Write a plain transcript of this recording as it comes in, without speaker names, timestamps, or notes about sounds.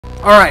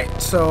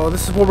Alright, so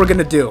this is what we're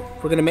gonna do.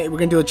 We're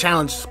gonna do a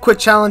challenge. Quick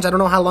challenge. I don't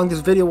know how long this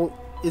video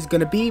is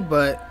gonna be,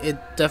 but it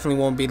definitely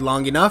won't be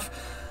long enough.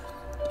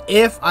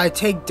 If I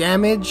take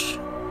damage,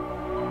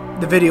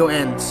 the video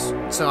ends.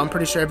 So I'm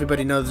pretty sure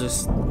everybody knows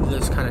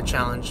this kind of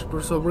challenge.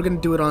 So we're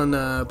gonna do it on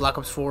Black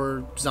Ops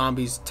 4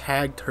 Zombies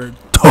Tag Turd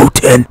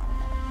Toten.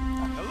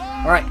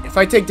 Alright, if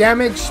I take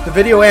damage, the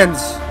video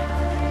ends.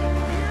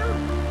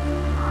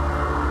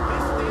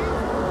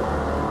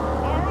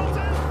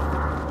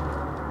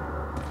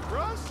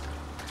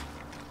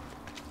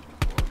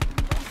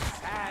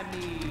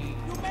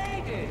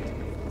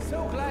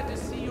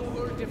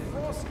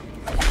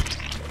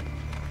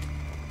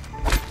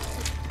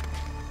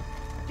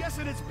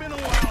 It's been a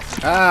while.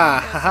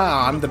 Ah,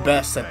 haha, I'm the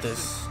best at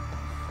this.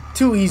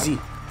 Too easy.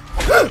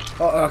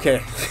 Oh,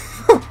 okay.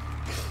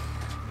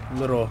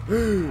 Little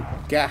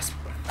gasp.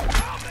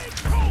 I'll make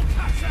cold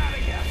cuts out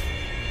of you.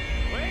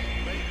 Wait,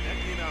 that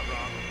came out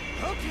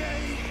wrong.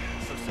 Okay,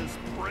 so since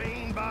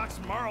Brainbox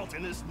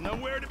Marlton is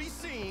nowhere to be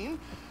seen,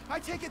 I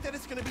take it that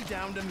it's gonna be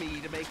down to me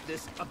to make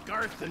this a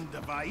Garthan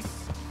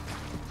device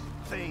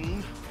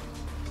thing.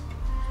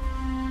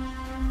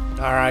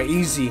 Alright,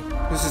 easy.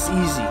 This is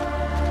easy.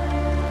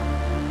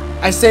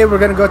 I say we're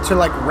gonna go to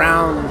like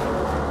round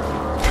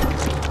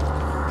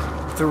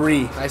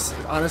 3.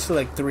 Honestly,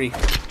 like 3.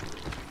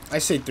 I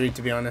say 3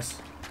 to be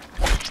honest.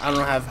 I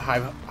don't have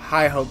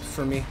high hopes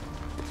for me.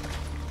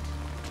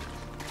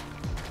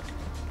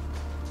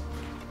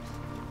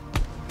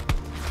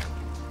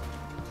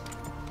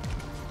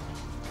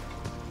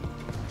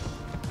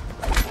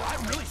 Well, I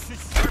really should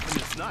sharpen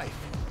this knife.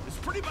 It's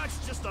pretty much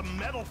just a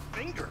metal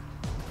finger.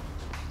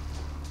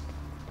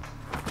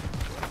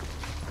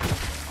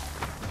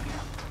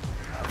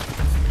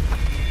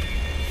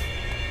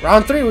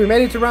 Round 3, we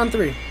made it to round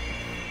 3.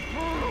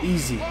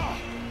 Easy. I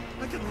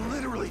can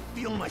literally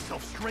feel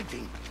myself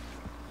shrinking.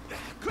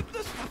 Couldn't the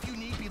stuff you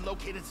need be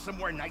located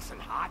somewhere nice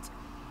and hot?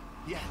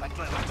 Yeah, like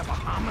the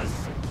Bahamas.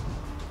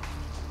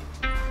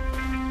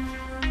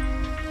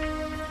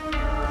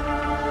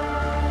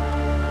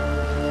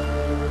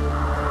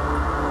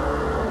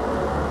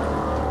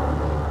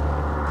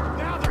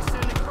 Now they're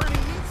sending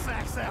burning meat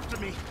sacks after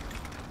me.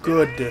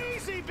 Good.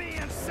 Easy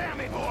being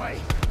Sammy boy.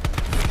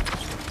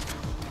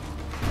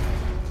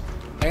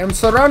 I am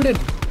surrounded.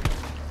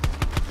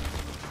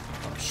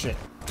 Oh shit.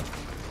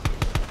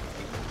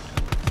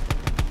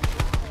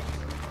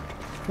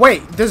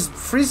 Wait, does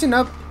freezing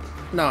up?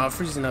 No,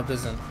 freezing up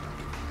isn't.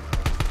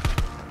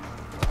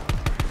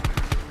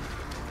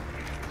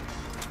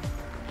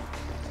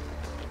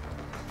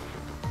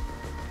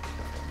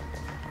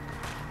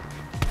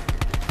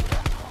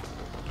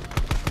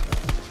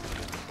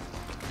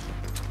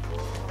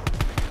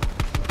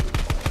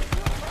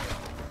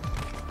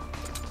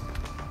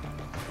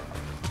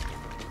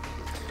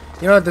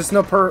 You know, there's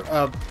no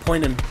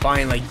point in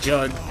buying like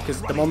Jug,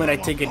 because the moment I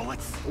take it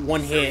one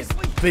hit,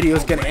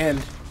 video's gonna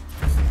end.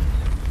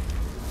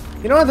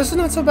 You know what? This is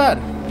not so bad.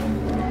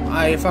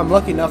 If I'm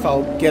lucky enough,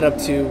 I'll get up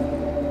to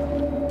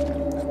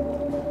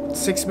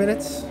 6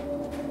 minutes.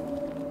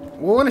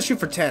 We'll want to shoot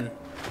for 10.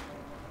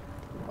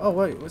 Oh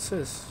wait, what's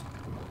this?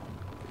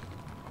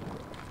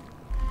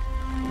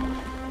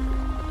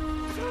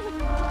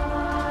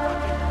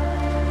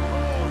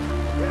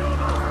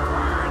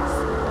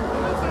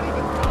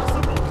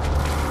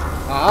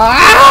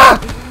 Ah!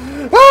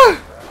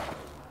 Ah!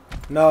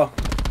 No.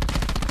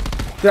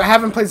 Dude, I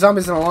haven't played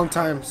zombies in a long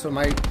time, so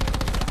my...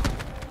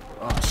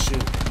 Oh,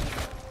 shoot.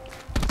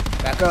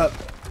 Back up.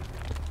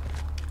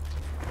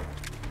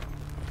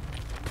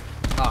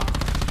 Ah.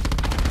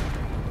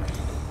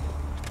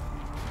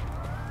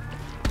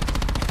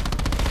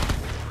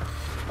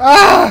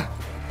 Ah!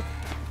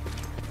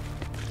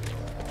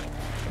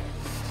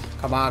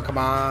 Come on, come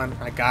on.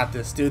 I got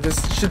this, dude.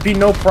 This should be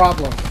no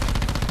problem.